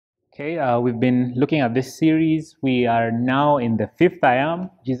Okay, we've been looking at this series. We are now in the fifth I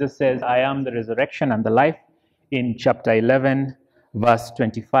am. Jesus says, I am the resurrection and the life in chapter 11, verse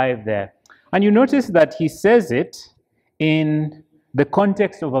 25 there. And you notice that he says it in the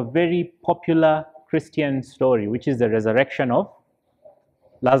context of a very popular Christian story, which is the resurrection of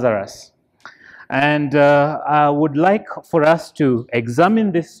Lazarus. And I would like for us to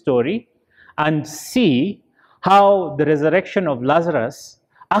examine this story and see how the resurrection of Lazarus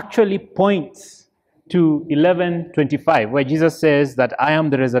actually points to 11:25, where Jesus says that I am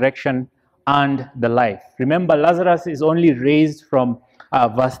the resurrection and the life. Remember, Lazarus is only raised from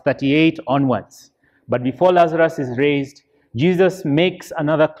verse 38 onwards. But before Lazarus is raised, Jesus makes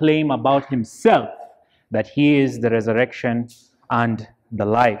another claim about himself, that he is the resurrection and the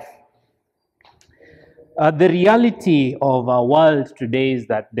life. The reality of our world today is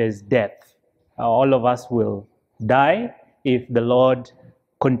that there's death. All of us will die if the Lord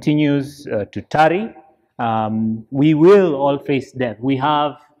continues to tarry. We will all face death. We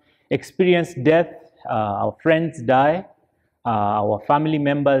have experienced death. Our friends die. Our family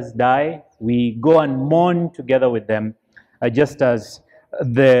members die. We go and mourn together with them, just as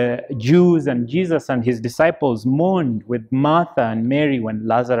the Jews and Jesus and his disciples mourned with Martha and Mary when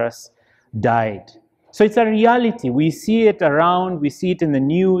Lazarus died. So it's a reality. We see it around. We see it in the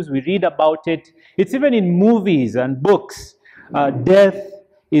news. We read about it. It's even in movies and books. Death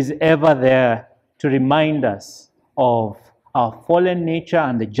is ever there to remind us of our fallen nature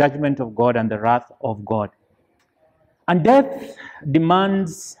and the judgment of God and the wrath of God. And death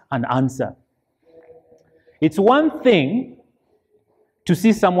demands an answer. It's one thing to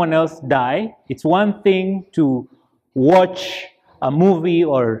see someone else die. It's one thing to watch a movie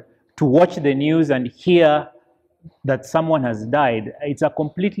or to watch the news and hear that someone has died. It's a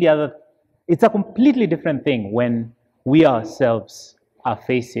completely different thing when we ourselves are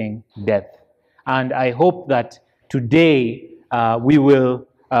facing death. And I hope that today we will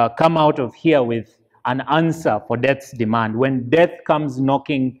come out of here with an answer for death's demand. When death comes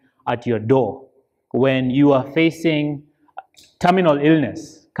knocking at your door, when you are facing terminal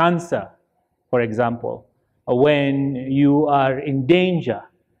illness, cancer, for example, when you are in danger,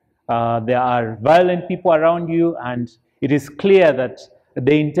 there are violent people around you, and it is clear that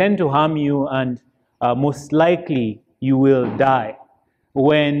they intend to harm you, and most likely you will die.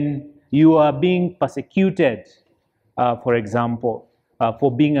 When you are being persecuted, for example,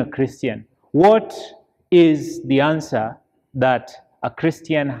 for being a Christian, what is the answer that a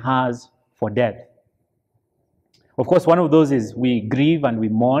Christian has for death? Of course, one of those is we grieve and we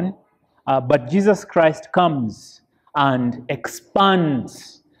mourn, but Jesus Christ comes and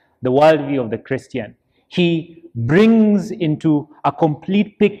expands the worldview of the Christian. He brings into a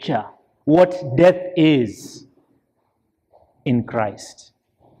complete picture what death is in Christ.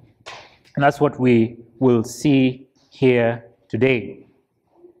 And that's what we will see here today.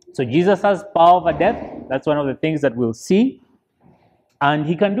 So Jesus has power over death. That's one of the things that we'll see. And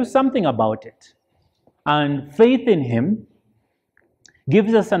he can do something about it. And faith in him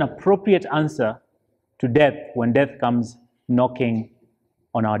gives us an appropriate answer to death when death comes knocking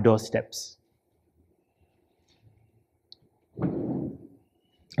on our doorsteps.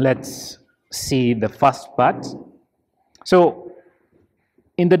 Let's see the first part. So,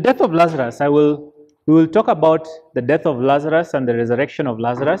 in the death of Lazarus, we will talk about the death of Lazarus and the resurrection of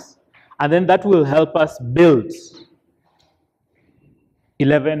Lazarus, and then that will help us build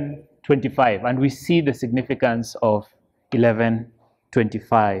 11:25, and we see the significance of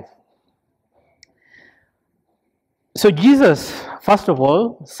 11:25. So Jesus, first of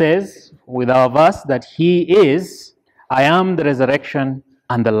all, says with our verse that he is, I am the resurrection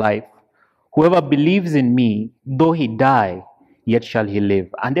and the life. Whoever believes in me, though he die, yet shall he live.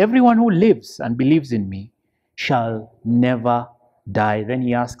 And everyone who lives and believes in me shall never die. Then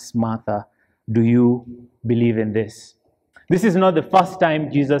he asks Martha, do you believe in this? This is not the first time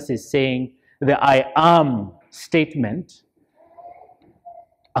Jesus is saying the I am statement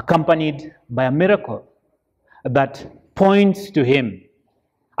accompanied by a miracle that points to him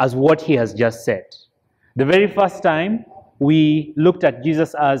as what he has just said. The very first time we looked at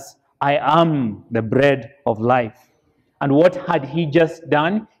Jesus as I am the bread of life. And what had he just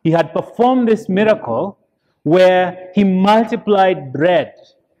done? He had performed this miracle where he multiplied bread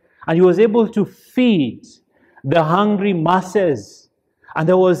and he was able to feed the hungry masses, and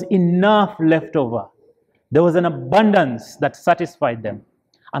there was enough left over. There was an abundance that satisfied them,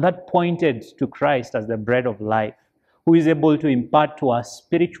 and that pointed to Christ as the bread of life, who is able to impart to us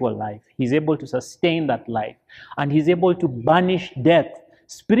spiritual life. He's able to sustain that life, and he's able to banish death,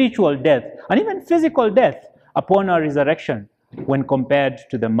 spiritual death, and even physical death upon our resurrection when compared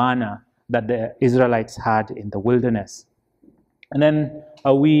to the manna that the Israelites had in the wilderness. And then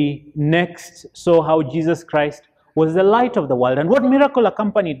we next saw how Jesus Christ was the light of the world. And what miracle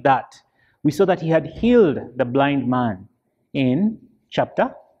accompanied that? We saw that he had healed the blind man in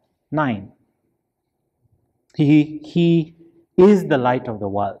chapter 9. He is the light of the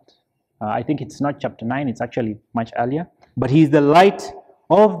world. I think it's not chapter 9, it's actually much earlier. But he is the light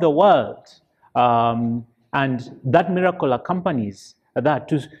of the world. And that miracle accompanies that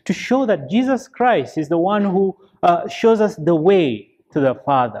to show that Jesus Christ is the one who shows us the way to the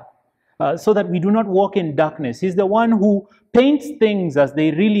Father, so that we do not walk in darkness. He's the one who paints things as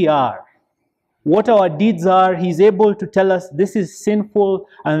they really are. What our deeds are, he's able to tell us this is sinful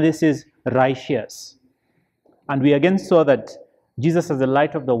and this is righteous. And we again saw that Jesus as the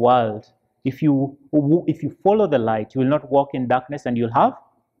light of the world, if you follow the light, you will not walk in darkness and you'll have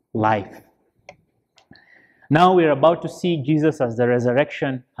life. Now we're about to see Jesus as the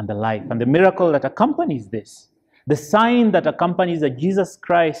resurrection and the life, and the miracle that accompanies this, the sign that accompanies the Jesus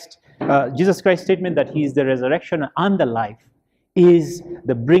Christ statement that he is the resurrection and the life, is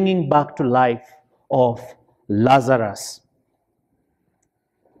the bringing back to life of Lazarus.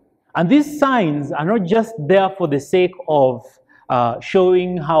 And these signs are not just there for the sake of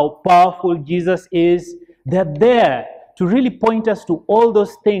showing how powerful Jesus is. They're there to really point us to all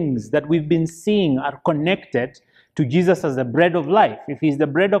those things that we've been seeing are connected to Jesus as the bread of life. If he's the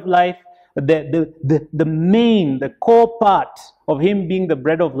bread of life, the core part of him being the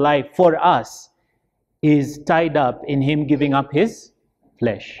bread of life for us is tied up in him giving up his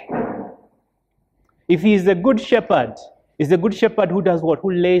flesh. If he is the good shepherd, is the good shepherd who does what?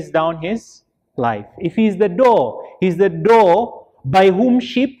 Who lays down his life. If he is the door, he's the door by whom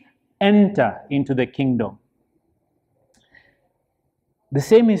sheep enter into the kingdom. The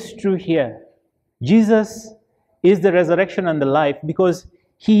same is true here. Jesus is the resurrection and the life because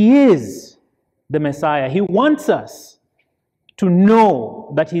he is the Messiah. He wants us to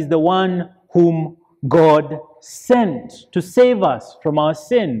know that he's the one whom God sent to save us from our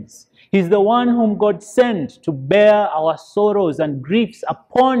sins. He's the one whom God sent to bear our sorrows and griefs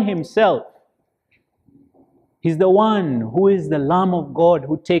upon himself. He's the one who is the Lamb of God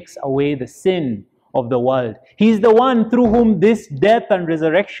who takes away the sin of the world. He's the one through whom this death and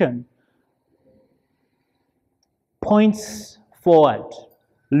resurrection points forward,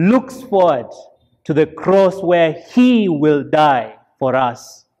 looks forward to the cross where he will die for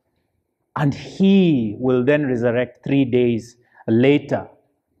us. And he will then resurrect 3 days later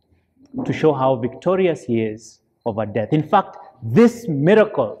to show how victorious he is over death. In fact, this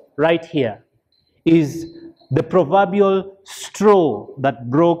miracle right here is the proverbial straw that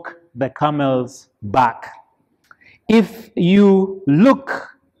broke the camel's back. If you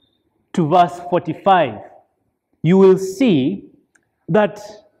look to verse 45, you will see that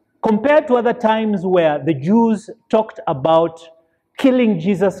compared to other times where the Jews talked about killing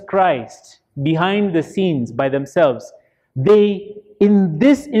Jesus Christ behind the scenes by themselves, they, in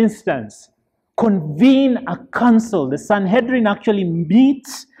this instance, convene a council. The Sanhedrin actually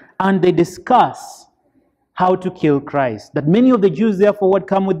meets and they discuss how to kill Christ. That many of the Jews, therefore, who had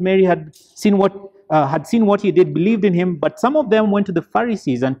come with Mary had seen what he did, believed in him, but some of them went to the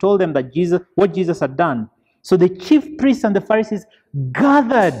Pharisees and told them that what Jesus had done. So the chief priests and the Pharisees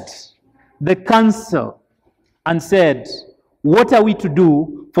gathered the council and said, "What are we to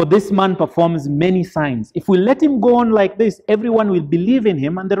do? For this man performs many signs. If we let him go on like this, everyone will believe in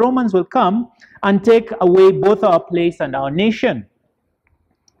him, and the Romans will come and take away both our place and our nation."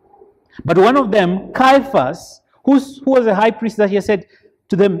 But one of them, Caiaphas, who was a high priest that year, said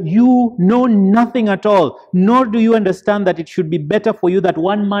to them, "You know nothing at all, nor do you understand that it should be better for you that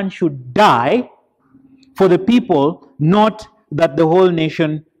one man should die for the people, not that the whole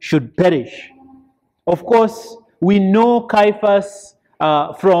nation should perish." Of course, we know Caiaphas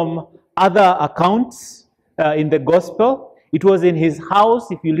from other accounts in the gospel. It was in his house,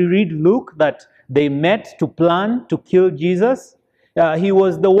 if you read Luke, that they met to plan to kill Jesus. He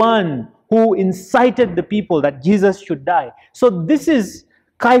was the one who incited the people that Jesus should die. So this is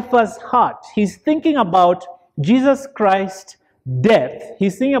Caiaphas' heart. He's thinking about Jesus Christ's death.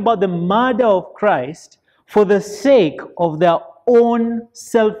 He's thinking about the murder of Christ for the sake of their own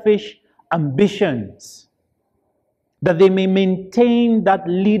selfish ambitions, that they may maintain that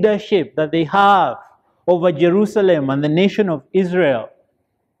leadership that they have over Jerusalem and the nation of Israel.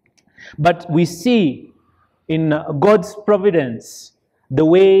 But we see in God's providence the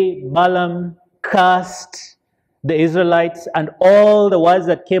way Balaam cursed the Israelites, and all the words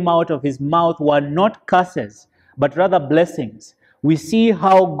that came out of his mouth were not curses, but rather blessings. We see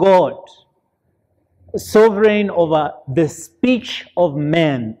how God sovereign over the speech of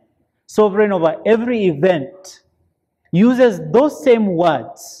men, sovereign over every event, uses those same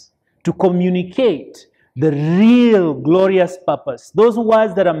words to communicate the real glorious purpose. Those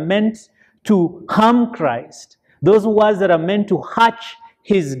words that are meant to harm Christ, those words that are meant to hatch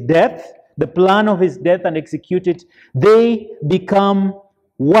his death, the plan of his death and execute it, they become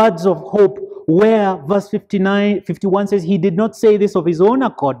words of hope, where verse 51 says, he did not say this of his own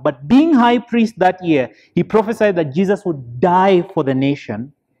accord, but being high priest that year, he prophesied that Jesus would die for the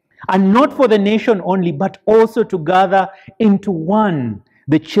nation, and not for the nation only, but also to gather into one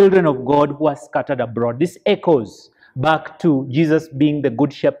the children of God who are scattered abroad. This echoes back to Jesus being the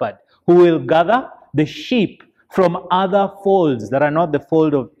good shepherd, who will gather the sheep from other folds that are not the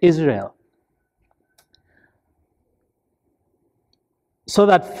fold of Israel. So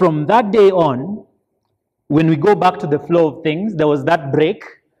that from that day on, when we go back to the flow of things, there was that break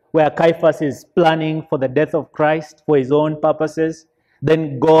where Caiaphas is planning for the death of Christ for his own purposes.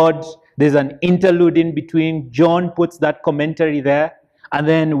 Then God, there's an interlude in between. John puts that commentary there. And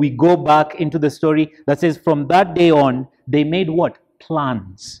then we go back into the story that says from that day on, they made what?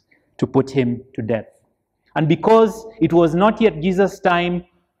 Plans to put him to death. And because it was not yet Jesus' time,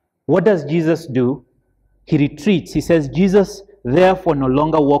 what does Jesus do? He retreats. He says, Jesus therefore no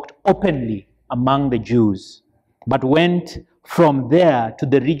longer walked openly among the Jews, but went from there to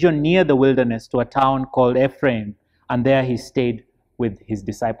the region near the wilderness to a town called Ephraim, and there he stayed with his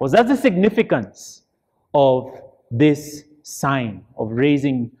disciples. That's the significance of this sign of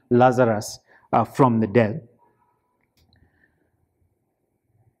raising Lazarus from the dead.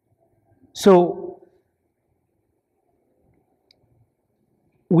 So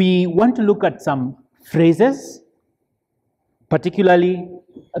we want to look at some phrases, particularly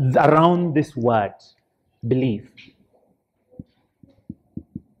around this word, belief.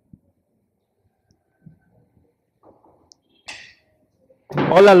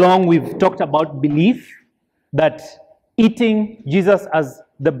 All along we've talked about belief, that eating Jesus as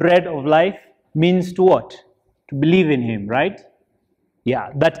the bread of life means to what? To believe in him, right?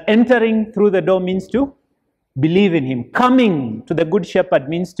 Yeah, that entering through the door means to believe in him. Coming to the good shepherd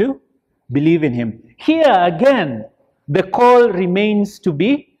means to believe in him. Here again, the call remains to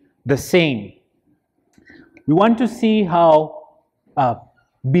be the same. We want to see how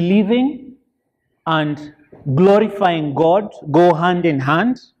believing and glorifying God go hand in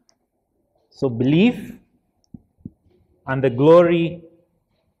hand. So belief and the glory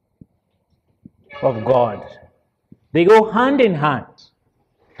of God, they go hand in hand.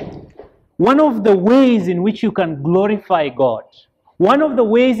 One of the ways in which you can glorify God, one of the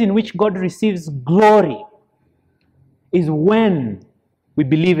ways in which God receives glory, is when we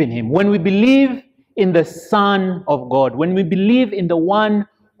believe in him. When we believe in the Son of God, when we believe in the one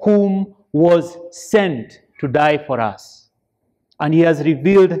whom was sent to die for us. And he has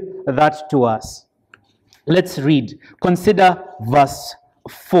revealed that to us. Let's read. Consider verse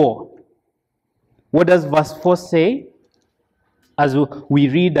 4. What does verse 4 say? As we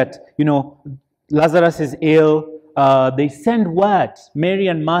read that, Lazarus is ill, they send word, Mary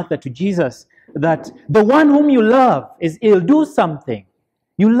and Martha, to Jesus, that the one whom you love is ill. Do something.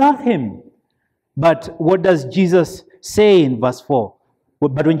 You love him. But what does Jesus say in verse 4?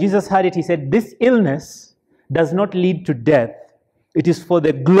 But when Jesus heard it, he said, this illness does not lead to death. It is for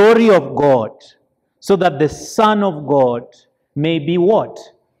the glory of God, so that the Son of God may be what?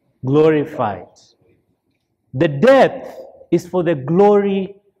 Glorified. The death is for the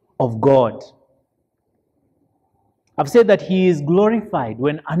glory of God. I've said that he is glorified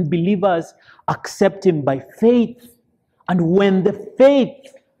when unbelievers accept him by faith, and when the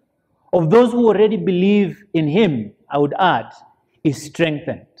faith of those who already believe in him, I would add, is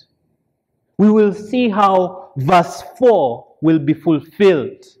strengthened. We will see how verse 4 will be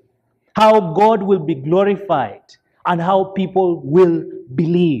fulfilled, how God will be glorified, and how people will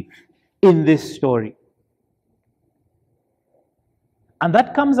believe in this story. And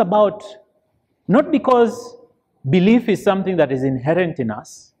that comes about not because belief is something that is inherent in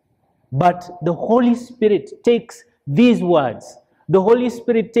us, but the Holy Spirit takes these words. The Holy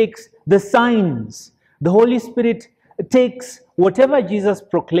Spirit takes the signs. The Holy Spirit takes whatever Jesus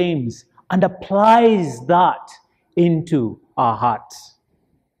proclaims and applies that into our hearts.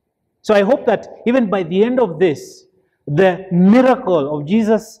 So I hope that even by the end of this, the miracle of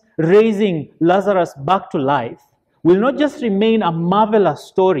Jesus raising Lazarus back to life will not just remain a marvelous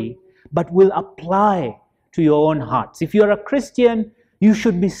story, but will apply to your own hearts. If you're a Christian, you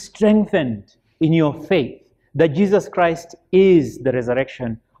should be strengthened in your faith that Jesus Christ is the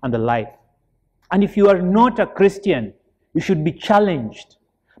resurrection and the life. And if you are not a Christian, you should be challenged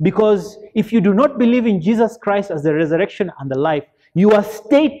Because if you do not believe in Jesus Christ as the resurrection and the life, you are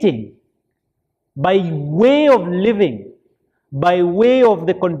stating by way of living, by way of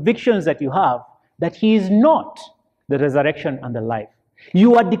the convictions that you have, that he is not the resurrection and the life.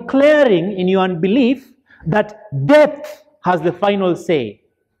 You are declaring in your unbelief that death has the final say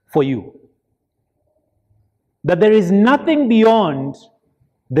for you. That there is nothing beyond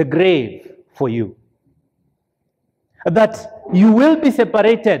the grave for you. That you will be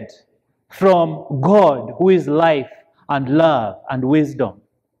separated from God, who is life and love and wisdom,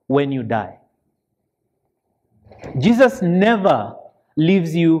 when you die. Jesus never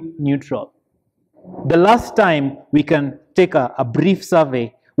leaves you neutral. The last time we can take a brief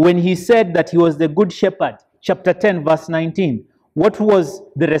survey, when he said that he was the good shepherd, chapter 10, verse 19, what was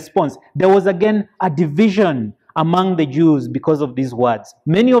the response? There was again a division among the Jews because of these words.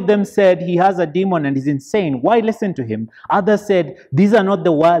 Many of them said he has a demon and is insane. Why listen to him? Others said, these are not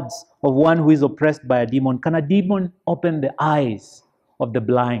the words of one who is oppressed by a demon. Can a demon open the eyes of the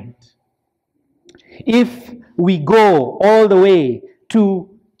blind? If we go all the way to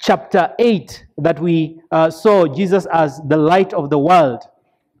chapter 8, that we saw Jesus as the light of the world,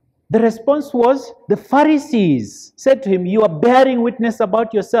 the response was, the Pharisees said to him, you are bearing witness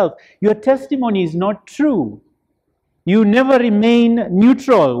about yourself. Your testimony is not true. You never remain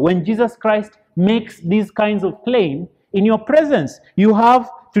neutral when Jesus Christ makes these kinds of claims in your presence. You have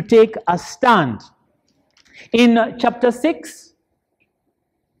to take a stand. In chapter 6,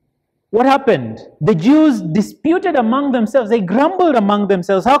 what happened? The Jews disputed among themselves. They grumbled among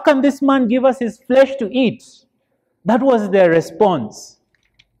themselves. How can this man give us his flesh to eat? That was their response.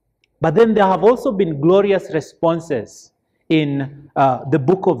 But then there have also been glorious responses in the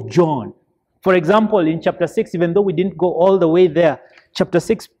book of John. For example, in chapter 6, even though we didn't go all the way there, chapter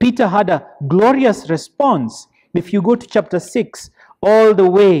 6, Peter had a glorious response. If you go to chapter 6, all the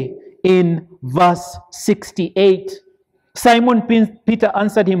way in verse 68, Simon Peter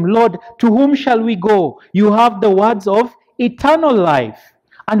answered him, Lord, to whom shall we go? You have the words of eternal life,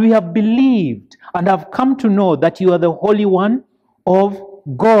 and we have believed and have come to know that you are the Holy One of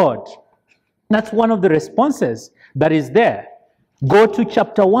God. That's one of the responses that is there. Go to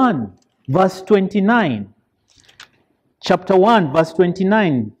chapter 1, verse 29. Chapter 1, verse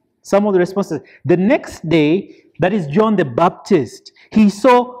 29. Some of the responses. The next day, that is John the Baptist, he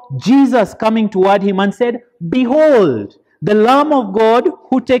saw Jesus coming toward him and said, behold, the Lamb of God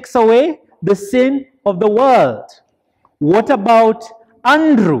who takes away the sin of the world. What about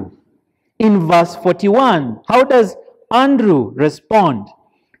Andrew in verse 41? How does Andrew respond?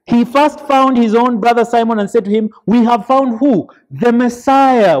 He first found his own brother Simon and said to him, we have found who? The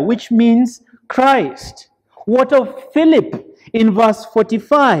Messiah, which means Christ. What of Philip in verse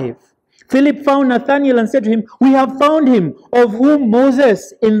 45? Philip found Nathanael and said to him, we have found him, of whom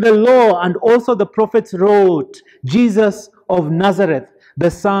Moses in the law and also the prophets wrote, Jesus of Nazareth, the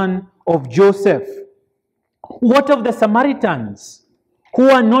son of Joseph. What of the Samaritans, who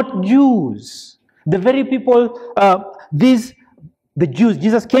are not Jews? The very people, the Jews,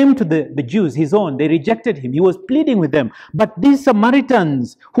 Jesus came to the Jews, his own. They rejected him. He was pleading with them. But these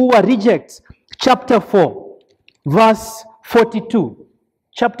Samaritans who were rejects, chapter 4, verse 42.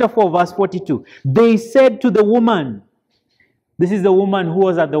 Chapter 4, verse 42. They said to the woman, this is the woman who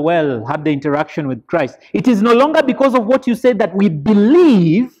was at the well, had the interaction with Christ. It is no longer because of what you said that we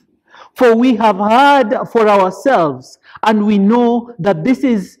believe, for we have heard for ourselves, and we know that this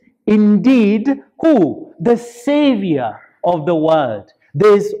is indeed who? The Savior of the world.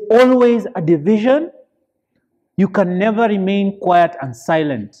 There is always a division. You can never remain quiet and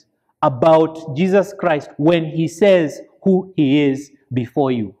silent about Jesus Christ when he says who he is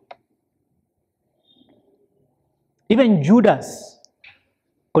before you. Even Judas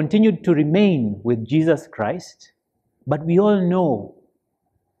continued to remain with Jesus Christ, but we all know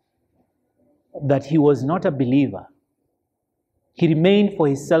that he was not a believer. He remained for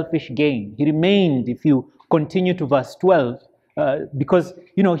his selfish gain. He remained, if you continue to verse 12, because,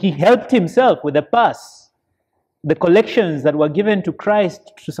 he helped himself with the purse. The collections that were given to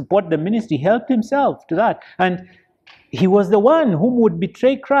Christ to support the ministry, helped himself to that. And he was the one whom would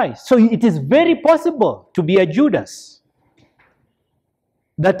betray Christ. So it is very possible to be a Judas,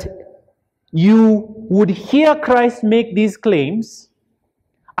 that you would hear Christ make these claims,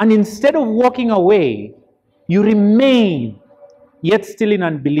 and instead of walking away, you remain yet still in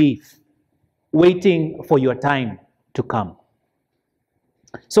unbelief, waiting for your time to come.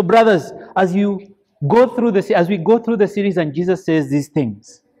 So brothers, as we go through the series and Jesus says these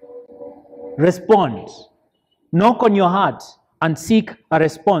things, respond. Knock on your heart and seek a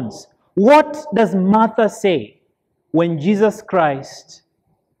response. What does Martha say when Jesus Christ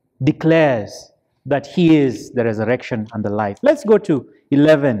declares that he is the resurrection and the life. Let's go to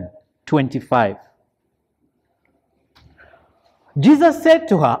 11:25. Jesus said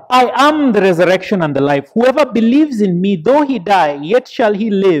to her, I am the resurrection and the life. Whoever believes in me, though he die, yet shall he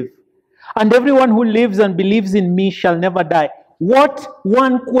live. And everyone who lives and believes in me shall never die. What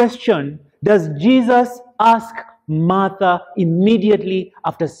one question does Jesus ask Martha immediately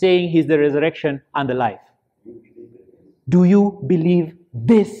after saying he's the resurrection and the life? Do you believe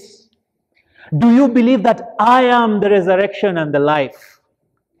this? Do you believe that I am the resurrection and the life?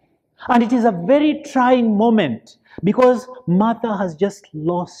 And it is a very trying moment because Martha has just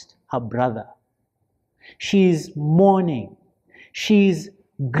lost her brother. She's mourning. She's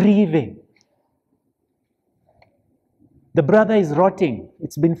grieving. The brother is rotting.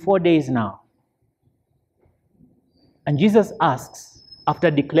 It's been 4 days now. And Jesus asks, after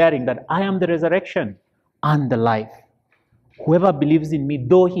declaring that I am the resurrection and the life, whoever believes in me,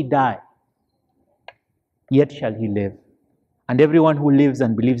 though he die, yet shall he live. And everyone who lives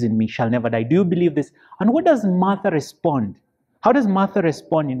and believes in me shall never die. Do you believe this? And what does Martha respond? How does Martha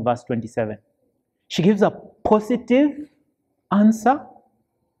respond in verse 27? She gives a positive answer,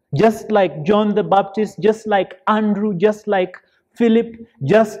 just like John the Baptist, just like Andrew, just like Philip,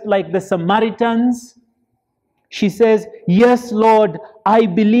 just like the Samaritans. She says, yes, Lord, I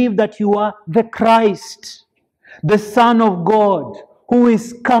believe that you are the Christ, the Son of God, who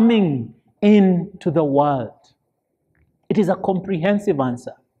is coming into the world. It is a comprehensive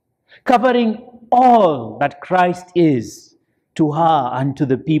answer, covering all that Christ is to her and to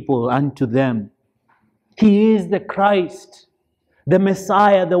the people and to them. He is the Christ, the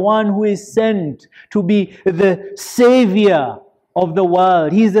Messiah, the one who is sent to be the Savior of the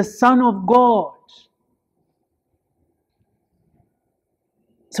world. He is the Son of God.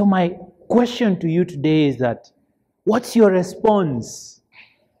 So my question to you today is that, what's your response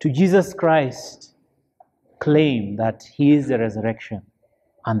to Jesus Christ claim that he is the resurrection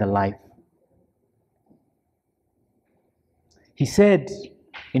and the life? He said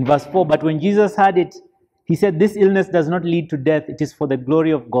in verse 4, but when Jesus had it, he said, this illness does not lead to death. It is for the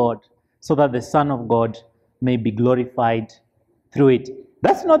glory of God, so that the Son of God may be glorified through it.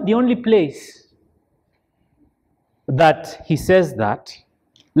 That's not the only place that he says that.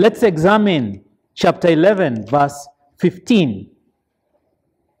 Let's examine chapter 11, verse 15.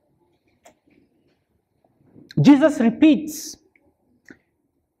 Jesus repeats,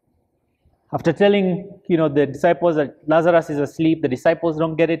 after telling, the disciples that Lazarus is asleep, the disciples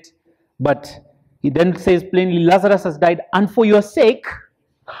don't get it, but he then says plainly, Lazarus has died, and for your sake,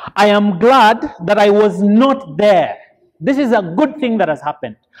 I am glad that I was not there. This is a good thing that has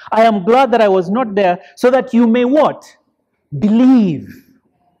happened. I am glad that I was not there, so that you may what? Believe.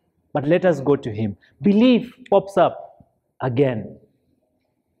 But let us go to him. Belief pops up again.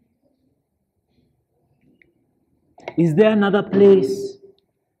 Is there another place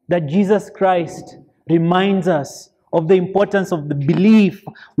that Jesus Christ reminds us of the importance of the belief,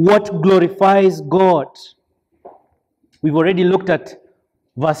 what glorifies God? We've already looked at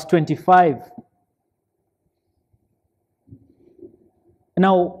verse 25.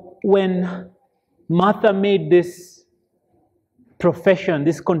 Now, when Martha made this profession,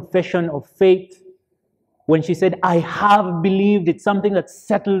 this confession of faith, when she said, I have believed, it's something that's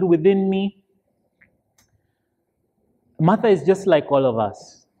settled within me, Martha is just like all of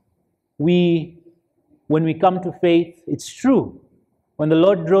us. When we come to faith, it's true. When the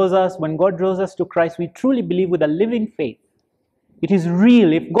Lord draws us, when God draws us to Christ, we truly believe with a living faith. It is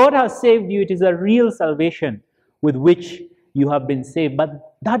real. If God has saved you, it is a real salvation with which you have been saved.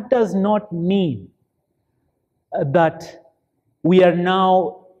 But that does not mean that we are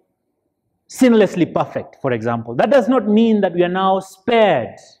now sinlessly perfect, for example. That does not mean that we are now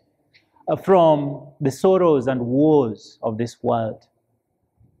spared from the sorrows and woes of this world.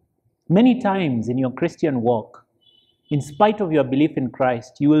 Many times in your Christian walk, in spite of your belief in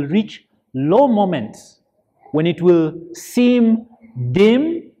Christ, you will reach low moments when it will seem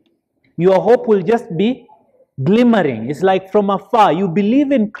dim. Your hope will just be glimmering. It's like from afar. You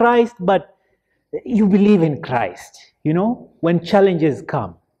believe in Christ, but you believe in Christ, when challenges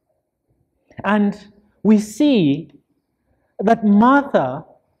come. And we see that Martha,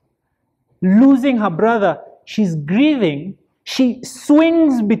 losing her brother, she's grieving. She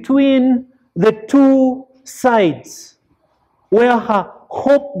swings between the two sides where her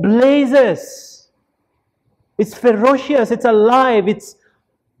hope blazes. It's ferocious, it's alive, it's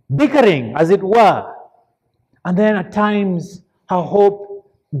bickering, as it were. And then at times, her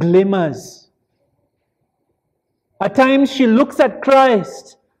hope glimmers. At times, she looks at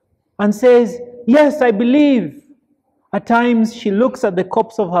Christ and says, yes, I believe. At times, she looks at the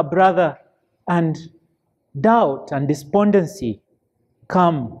corpse of her brother and doubt and despondency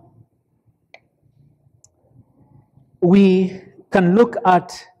come. We can look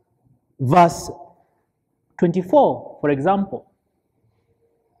at verse 24, for example.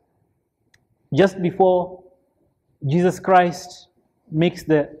 Just before Jesus Christ makes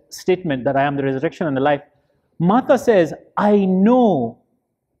the statement that I am the resurrection and the life, Martha says, I know,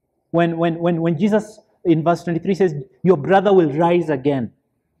 when Jesus in verse 23 says, your brother will rise again.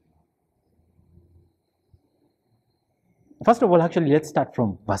 First of all, actually, let's start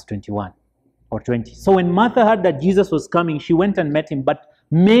from verse 21 or 20. So when Martha heard that Jesus was coming, she went and met him, but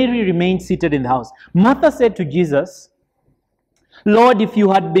Mary remained seated in the house. Martha said to Jesus, Lord, if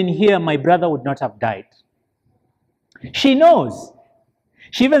you had been here, my brother would not have died. She knows.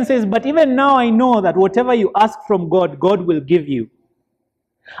 She even says, but even now I know that whatever you ask from God, God will give you.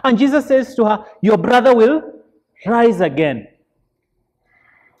 And Jesus says to her, your brother will rise again.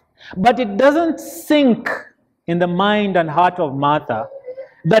 But it doesn't sink in the mind and heart of Martha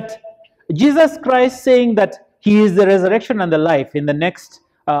that Jesus Christ saying that he is the resurrection and the life in the next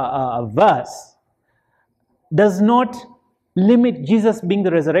verse does not limit Jesus being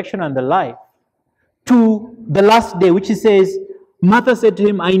the resurrection and the life to the last day, which he says, Martha said to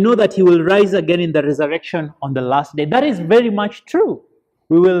him, I know that he will rise again in the resurrection on the last day. That is very much true.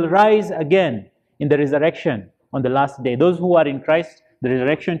 We will rise again in the resurrection on the last day. Those who are in Christ, the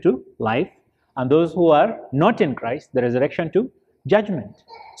resurrection to life, and those who are not in Christ, the resurrection to judgment.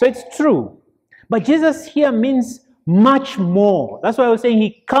 So it's true. But Jesus here means much more. That's why I was saying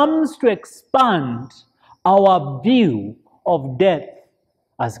he comes to expand our view of death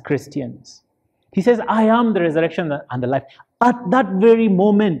as Christians. He says, I am the resurrection and the life. At that very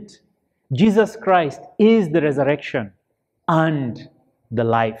moment, Jesus Christ is the resurrection and the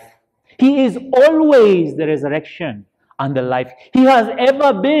life. He is always the resurrection and the life. He has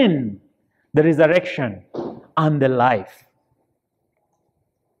ever been the resurrection and the life.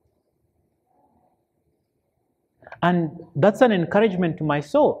 And that's an encouragement to my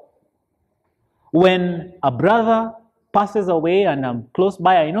soul. When a brother passes away and I'm close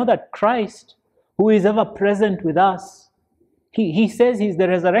by, I know that Christ, who is ever present with us, he says he's the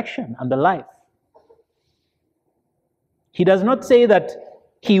resurrection and the life. He does not say that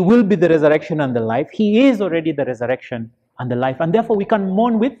he will be the resurrection and the life. He is already the resurrection and the life. And therefore we can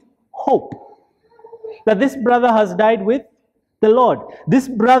mourn with hope that this brother has died with the Lord. This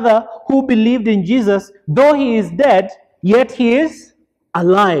brother who believed in Jesus, though he is dead, yet he is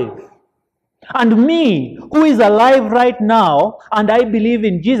alive. And me, who is alive right now, and I believe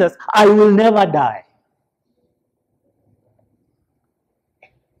in Jesus, I will never die.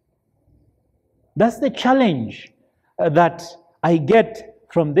 That's the challenge that I get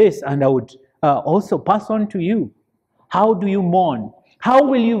from this, and I would also pass on to you. How do you mourn? How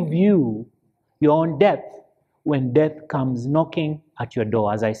will you view your own death when death comes knocking at your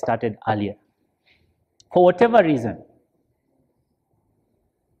door, as I started earlier? For whatever reason.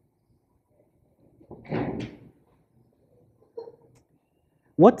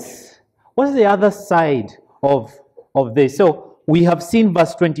 What's the other side of this? So we have seen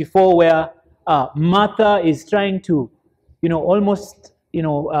verse 24 where Martha is trying to, almost,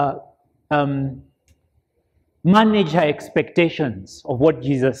 manage her expectations of what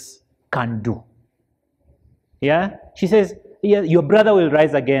Jesus can do. Yeah? She says, yeah, your brother will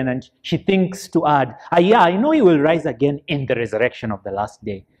rise again, and she thinks to add, yeah, I know he will rise again in the resurrection of the last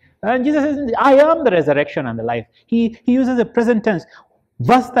day. And Jesus says, I am the resurrection and the life. He uses the present tense.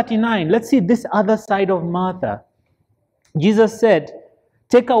 Verse 39, let's see this other side of Martha. Jesus said,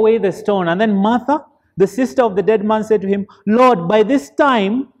 take away the stone. And then Martha, the sister of the dead man, said to him, Lord, by this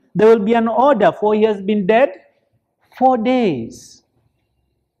time there will be an order, for he has been dead 4 days.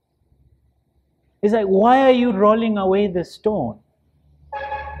 It's like, why are you rolling away the stone?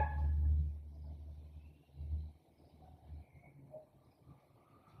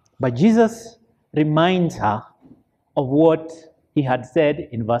 But Jesus reminds her of what he had said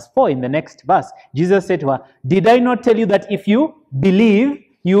in verse 4, in the next verse. Jesus said to her, did I not tell you that if you believe,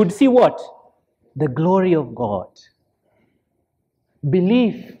 you would see what? The glory of God.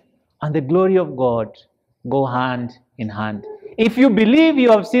 Belief and the glory of God go hand in hand. If you believe,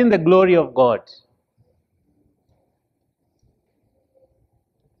 you have seen the glory of God.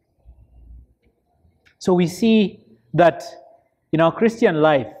 So we see that in our Christian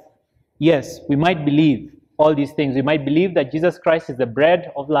life, yes, we might believe all these things. We might believe that Jesus Christ is the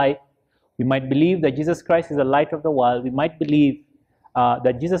bread of life. We might believe that Jesus Christ is the light of the world. We might believe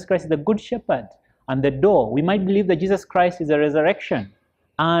that Jesus Christ is the good shepherd and the door. We might believe that Jesus Christ is the resurrection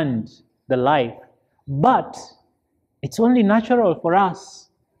and the life. But It's only natural for us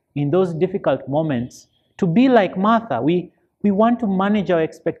in those difficult moments to be like Martha. We want to manage our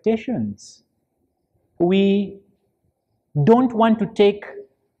expectations. We don't want to take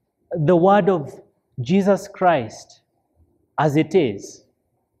the word of Jesus Christ as it is.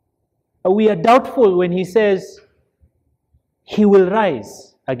 We are doubtful when he says he will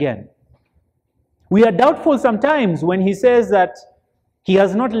rise again. We are doubtful sometimes when he says that he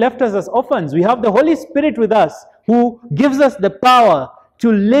has not left us as orphans. We have the Holy Spirit with us who gives us the power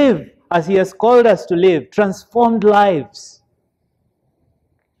to live as he has called us to live, transformed lives.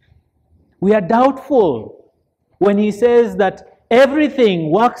 We are doubtful when he says that everything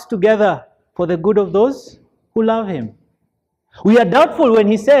works together for the good of those who love him. We are doubtful when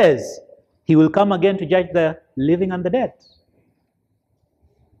he says he will come again to judge the living and the dead.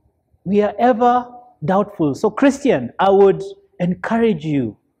 We are ever doubtful. So, Christian, I would encourage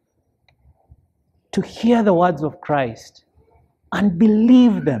you to hear the words of Christ and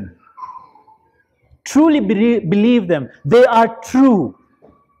believe them. Truly believe them. They are true.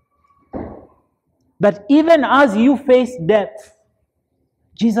 That even as you face death,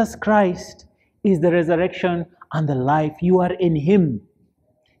 Jesus Christ is the resurrection and the life. You are in him.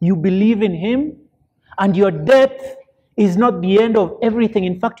 You believe in him, and your death is not the end of everything.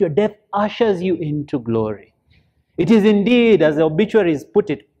 In fact, your death ushers you into glory. It is indeed, as the obituaries put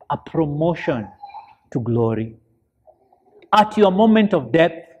it, a promotion to glory. At your moment of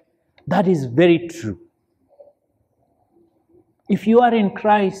death, that is very true. If you are in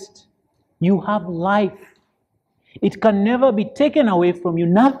Christ, you have life. It can never be taken away from you.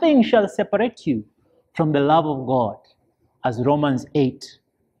 Nothing shall separate you from the love of God, as Romans 8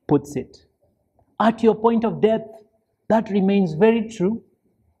 puts it. At your point of death, that remains very true.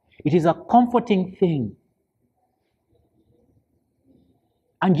 It is a comforting thing.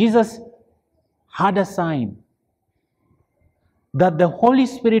 And Jesus had a sign, that the Holy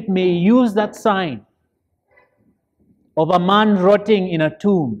Spirit may use that sign of a man rotting in a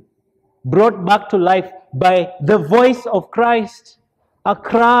tomb, brought back to life by the voice of Christ. A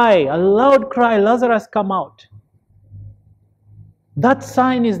cry, a loud cry, Lazarus, come out. That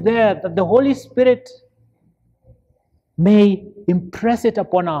sign is there, that the Holy Spirit may impress it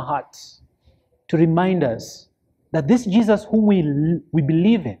upon our hearts to remind us that this Jesus whom we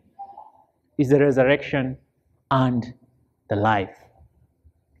believe in is the resurrection and the life.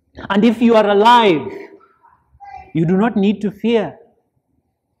 And if you are alive, you do not need to fear.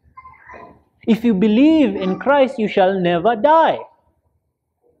 If you believe in Christ, you shall never die.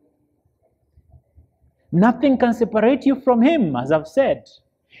 Nothing can separate you from him, as I've said.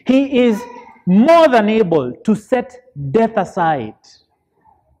 He is more than able to set death aside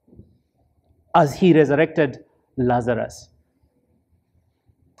as he resurrected Lazarus.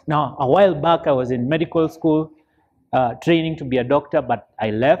 Now, a while back, I was in medical school training to be a doctor, but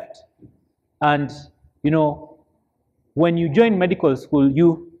I left. And, you know, when you join medical school,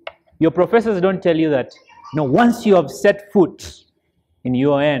 your professors don't tell you that, once you have set foot in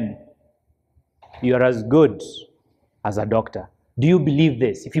UON, you are as good as a doctor. Do you believe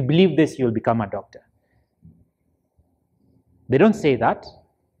this? If you believe this, you'll become a doctor. They don't say that.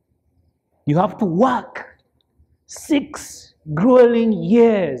 You have to work 6 grueling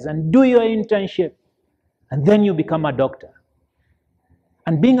years and do your internship, and then you become a doctor.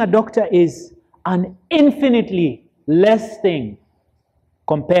 And being a doctor is an infinitely less thing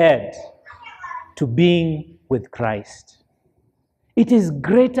compared to being with Christ. It is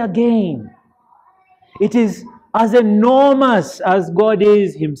greater gain. It is as enormous as God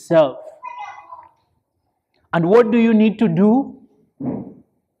is himself. And what do you need to do? Do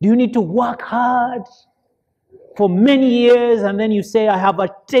you need to work hard for many years and then you say, I have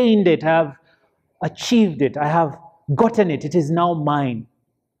attained it, I have achieved it, I have gotten it, it is now mine?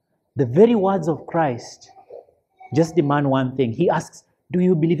 The very words of Christ just demand one thing. He asks, do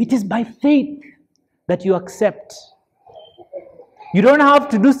you believe? It is by faith that you accept. You don't have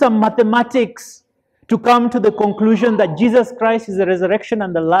to do some mathematics to come to the conclusion that Jesus Christ is the resurrection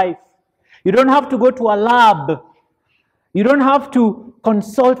and the life. You don't have to go to a lab. You don't have to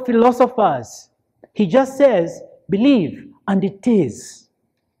consult philosophers. He just says, believe, and it is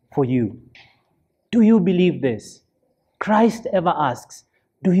for you. Do you believe this? Christ ever asks,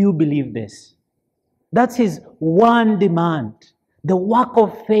 do you believe this? That's his one demand, the work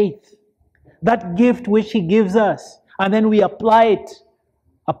of faith, that gift which he gives us, and then we apply it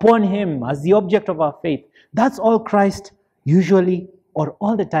upon him as the object of our faith. That's all Christ usually, or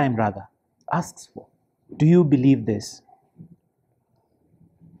all the time rather, asks for. Do you believe this?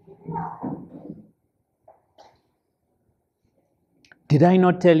 Did I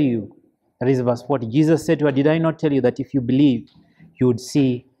not tell you That is verse 40. Jesus said to her, did I not tell you that if you believe, you would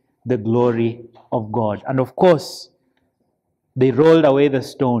see the glory of God? And of course, they rolled away the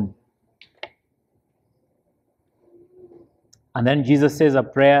stone. And then Jesus says a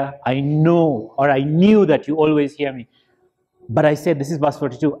prayer, I know, or I knew that you always hear me. But I said, this is verse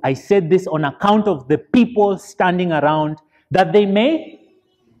 42, I said this on account of the people standing around, that they may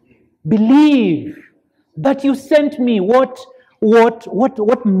believe that you sent me. What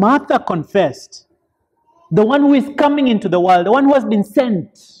Martha confessed. The one who is coming into the world, the one who has been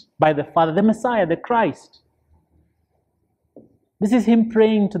sent by the Father, the Messiah, the Christ. This is him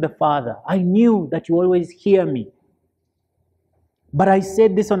praying to the Father. I knew that you always hear me. But I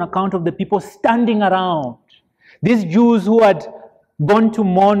said this on account of the people standing around. These Jews who had gone to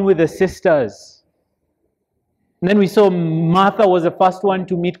mourn with the sisters. And then we saw Martha was the first one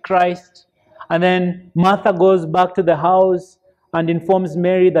to meet Christ. And then Martha goes back to the house and informs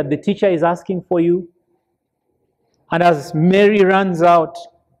Mary that the teacher is asking for you. And as Mary runs out,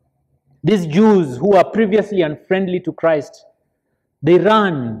 these Jews who were previously unfriendly to Christ, they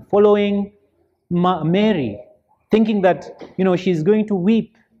run following Mary, thinking that, she's going to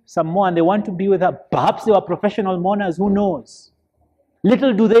weep some more and they want to be with her. Perhaps they were professional mourners, who knows?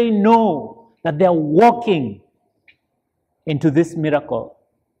 Little do they know that they're walking into this miracle.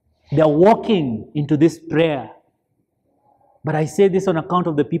 They're walking into this prayer. But I say this on account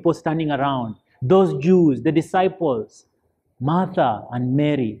of the people standing around. Those Jews, the disciples, Martha and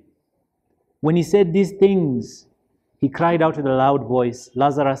Mary. When he said these things, he cried out with a loud voice,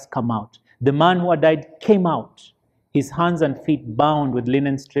 Lazarus, come out. The man who had died came out, his hands and feet bound with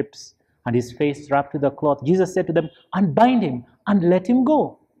linen strips and his face wrapped with a cloth. Jesus said to them, unbind him and let him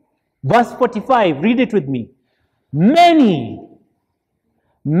go. Verse 45, read it with me. Many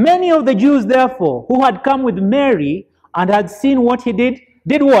of the Jews, therefore, who had come with Mary and had seen what he did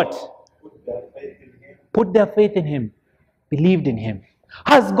what? Put their faith in him. Believed in him.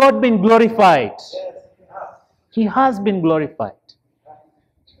 Has God been glorified? He has been glorified.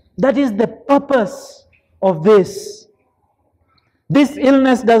 That is the purpose of this. This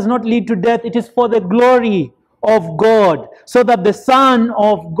illness does not lead to death. It is for the glory of God, so that the Son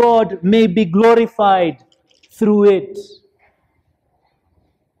of God may be glorified through it.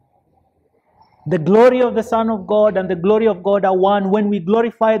 The glory of the Son of God and the glory of God are one when we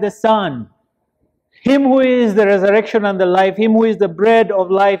glorify the Son. Him who is the resurrection and the life, him who is the bread of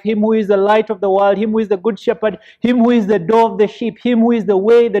life, him who is the light of the world, him who is the good shepherd, him who is the door of the sheep, him who is the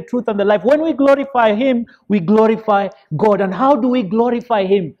way, the truth, and the life. When we glorify him, we glorify God. And how do we glorify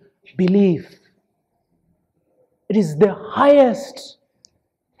him? Belief. It is the highest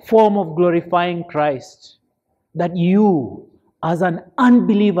form of glorifying Christ, that you, as an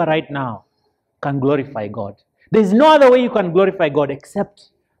unbeliever right now, can glorify God. There is no other way you can glorify God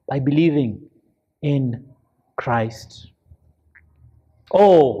except by believing in Christ.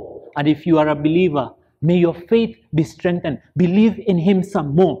 Oh, and if you are a believer, may your faith be strengthened. Believe in him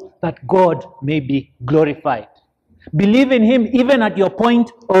some more, that God may be glorified. Believe in him even at your point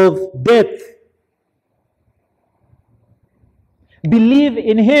of death. Believe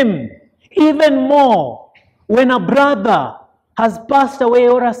in him even more when a brother has passed away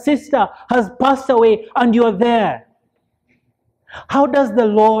or a sister has passed away and you're there. How does the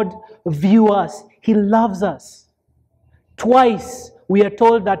Lord view us? He loves us. Twice we are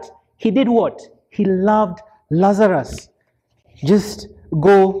told that he did what? He loved Lazarus. Just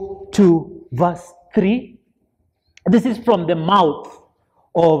go to verse 3. This is from the mouth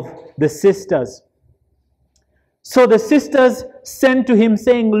of the sisters. So the sisters sent to him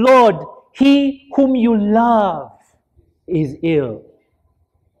saying, Lord, he whom you love is ill.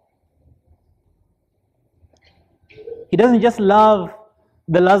 He doesn't just love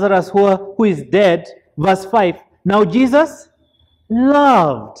the Lazarus who is dead. Verse 5. Now Jesus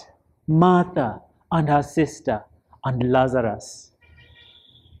loved Martha and her sister and Lazarus.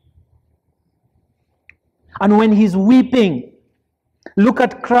 And when he's weeping, look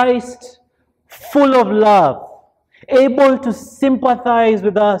at Christ, full of love, able to sympathize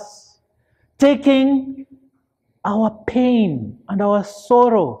with us, taking our pain and our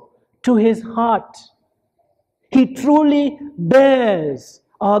sorrow to his heart. He truly bears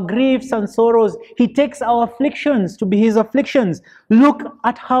our griefs and sorrows. He takes our afflictions to be his afflictions. Look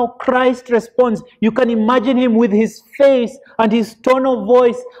at how Christ responds. You can imagine him with his face and his tone of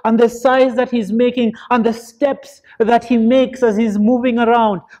voice and the size that he's making and the steps that he makes as he's moving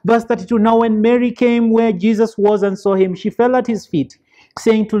around. Verse 32, now when Mary came where Jesus was and saw him, she fell at his feet,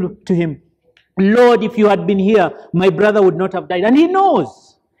 saying to him, Lord, if you had been here, my brother would not have died. And he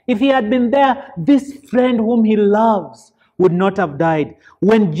knows, if he had been there, this friend whom he loves would not have died.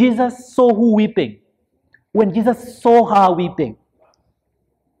 When Jesus saw who weeping, when Jesus saw her weeping,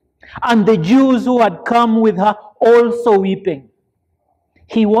 and the Jews who had come with her also weeping,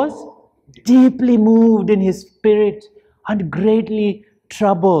 he was deeply moved in his spirit and greatly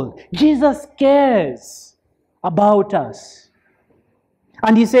troubled. Jesus cares about us.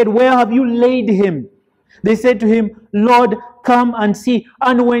 And he said, "Where have you laid him?" They said to him, "Lord, come and see."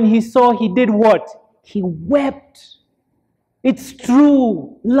 And when he saw, he did what? He wept. It's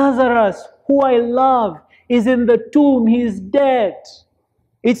true. Lazarus, who I love, is in the tomb. He is dead.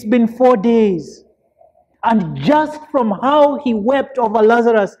 It's been 4 days. And just from how he wept over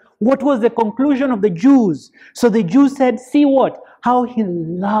Lazarus, what was the conclusion of the Jews? So the Jews said, "See what? How he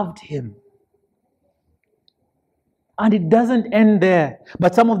loved him." And it doesn't end there.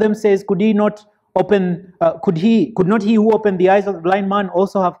 But some of them says, could not he who opened the eyes of the blind man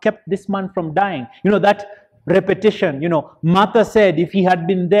also have kept this man from dying? You know, that repetition. You know, Martha said if he had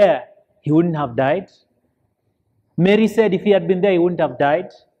been there, he wouldn't have died. Mary said if he had been there, he wouldn't have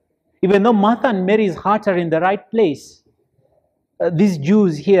died. Even though Martha and Mary's hearts are in the right place, these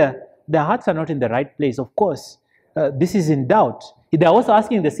Jews here, their hearts are not in the right place. Of course, this is in doubt. They're also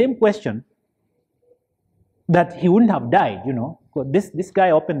asking the same question, that he wouldn't have died, you know. This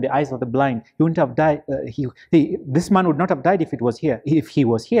guy opened the eyes of the blind. He wouldn't have died. This man would not have died if he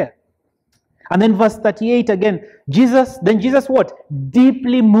was here. And then verse 38 again, Jesus what?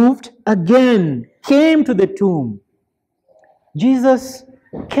 Deeply moved again, came to the tomb. Jesus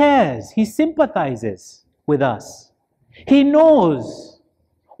cares. He sympathizes with us. He knows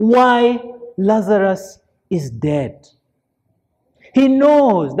why Lazarus is dead. He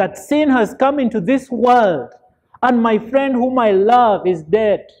knows that sin has come into this world and my friend whom I love is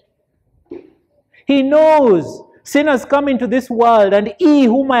dead. He knows sin has come into this world and he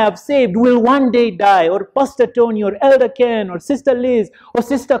whom I have saved will one day die, or Pastor Tony, or Elder Ken, or Sister Liz, or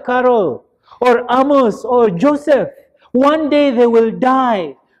Sister Carol, or Amos, or Joseph. One day they will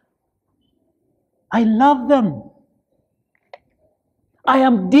die. I love them. I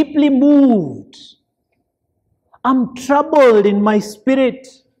am deeply moved. I'm troubled in my spirit.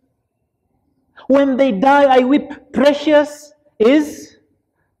 When they die, I weep. Precious is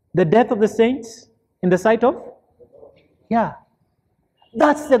the death of the saints in the sight of? Yeah.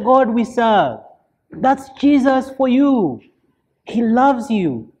 That's the God we serve. That's Jesus for you. He loves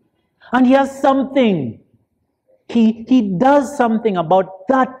you. And he has something. He does something about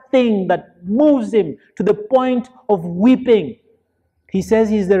that thing that moves him to the point of weeping. He says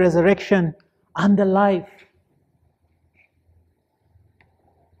he's the resurrection and the life.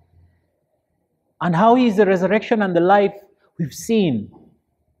 And how he is the resurrection and the life, we've seen.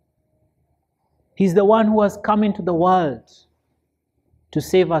 He's the one who has come into the world to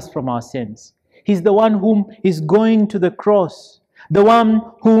save us from our sins. He's the one whom is going to the cross. The one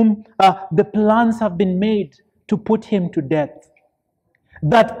whom the plans have been made to put him to death.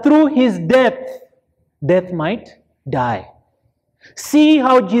 That through his death, death might die. See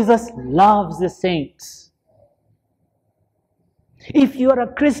how Jesus loves the saints. If you are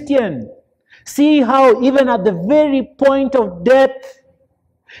a Christian, see how even at the very point of death,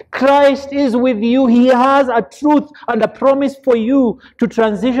 Christ is with you. He has a truth and a promise for you to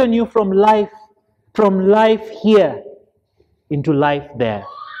transition you from life here into life there,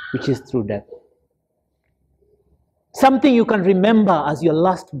 which is through death. Something you can remember as your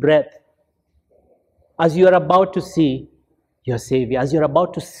last breath, as you are about to see your Savior, as you're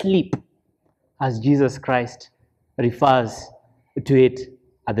about to sleep, as Jesus Christ refers to it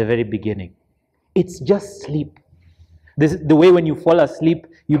at the very beginning. It's just sleep. This is the way when you fall asleep,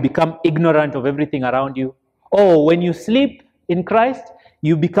 you become ignorant of everything around you. Oh, when you sleep in Christ,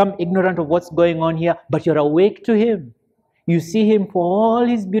 you become ignorant of what's going on here, but you're awake to him. You see him for all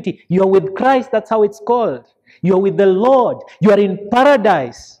his beauty. You're with Christ, that's how it's called. You're with the Lord. You are in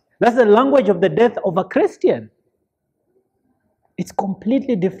paradise. That's the language of the death of a Christian. It's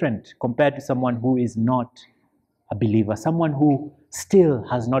completely different compared to someone who is not a believer, someone who still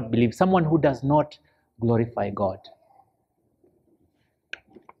has not believed, someone who does not glorify God.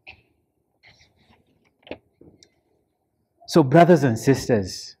 So, brothers and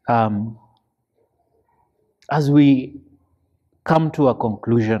sisters, as we come to a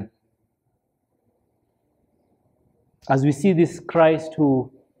conclusion, as we see this Christ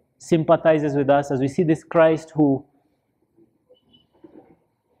who sympathizes with us, as we see this Christ who,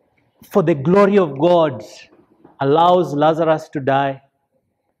 for the glory of God, allows Lazarus to die,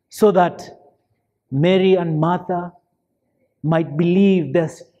 so that Mary and Martha might believe,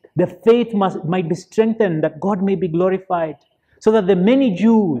 the faith might be strengthened, that God may be glorified, so that the many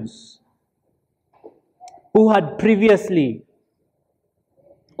Jews who had previously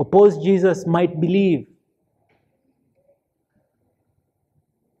opposed Jesus might believe.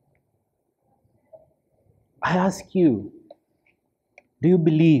 I ask you, do you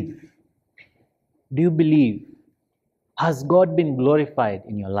believe? Do you believe? Has God been glorified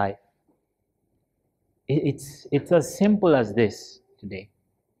in your life? It's as simple as this today.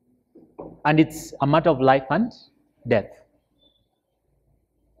 And it's a matter of life and death.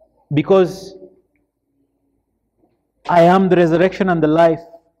 Because I am the resurrection and the life.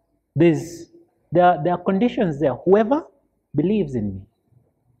 There are conditions there. Whoever believes in me,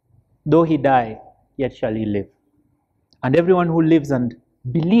 though he die, yet shall he live. And everyone who lives and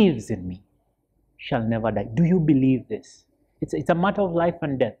believes in me shall never die. Do you believe this? It's a matter of life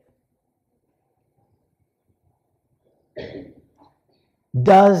and death.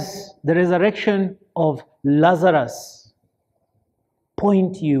 Does the resurrection of Lazarus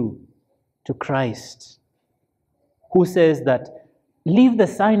point you to Christ, who says that, leave the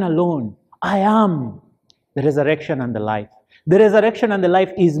sign alone. I am the resurrection and the life. The resurrection and the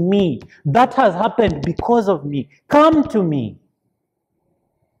life is me. That has happened because of me. Come to me.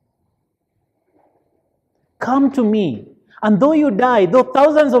 Come to me. And though you die, though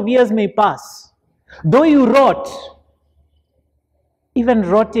thousands of years may pass, though you rot, even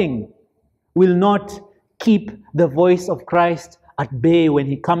rotting will not keep the voice of Christ at bay when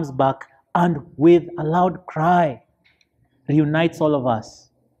he comes back and with a loud cry reunites all of us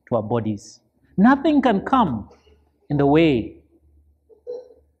to our bodies. Nothing can come in the way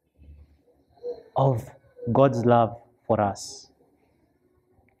of God's love for us.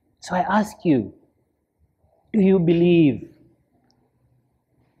 So I ask you, do you believe?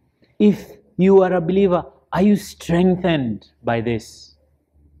 If you are a believer, are you strengthened by this?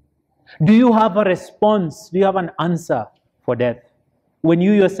 Do you have a response? Do you have an answer for death? When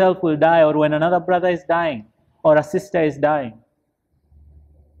you yourself will die, or when another brother is dying, or a sister is dying?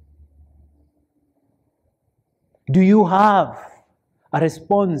 Do you have a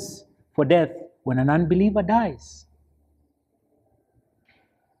response for death when an unbeliever dies?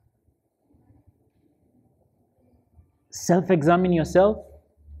 Self-examine yourself,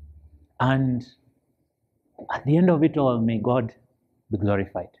 and at the end of it all, may God be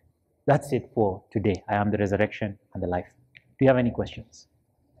glorified. That's it for today. I am the resurrection and the life. Do you have any questions?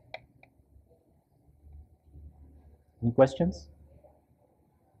 Any questions?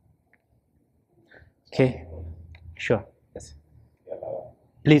 Okay, sure. Yes.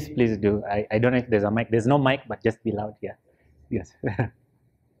 Please do. I don't know if there's a mic. There's no mic, but just be loud here. Yes. Yeah,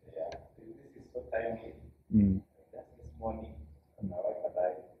 this is so timely. Just this morning, my wife and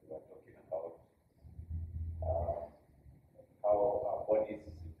I were talking about how our bodies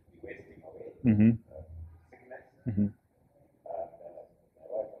seem to be wasting away. Sickness. And my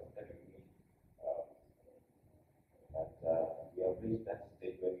wife was telling me that we have reached that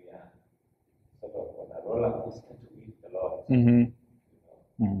stage where we are sort of on a roller coaster to meet the Lord. So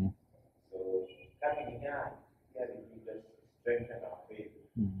coming here we just strengthen our faith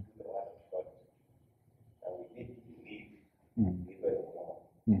to the word of God. And we need to believe even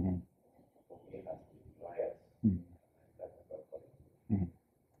more. For me has to require. That's what God.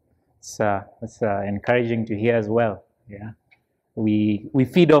 It's encouraging to hear as well. Yeah, we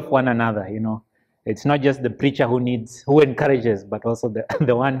feed off one another. You know, it's not just the preacher who encourages, but also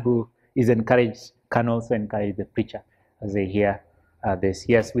the one who is encouraged can also encourage the preacher as they hear this.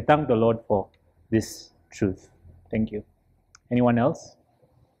 Yes, we thank the Lord for this truth. Thank you. Anyone else?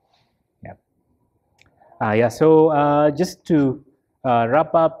 Yeah. So just to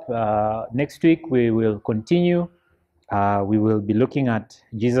wrap up, next week we will continue. We will be looking at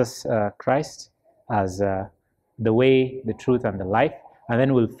Jesus Christ as the way, the truth, and the life. And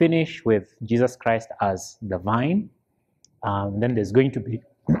then we'll finish with Jesus Christ as the vine. Then there's going to be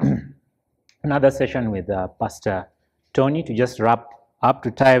another session with Pastor Tony to just wrap up,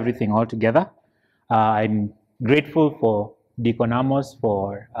 to tie everything all together. I'm grateful for Deacon Amos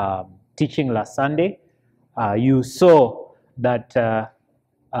for teaching last Sunday. You saw that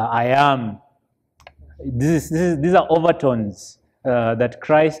these are overtones that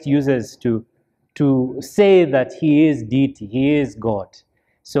Christ uses to say that he is deity, he is God.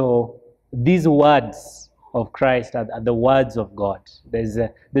 So these words of Christ are the words of God. There's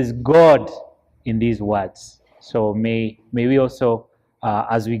God in these words. So may we also,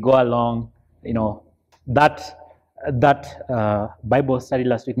 as we go along, you know, that Bible study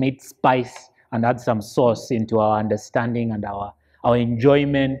last week made spice and add some sauce into our understanding and our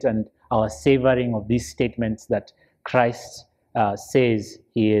enjoyment and our savoring of these statements that Christ says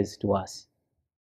he is to us.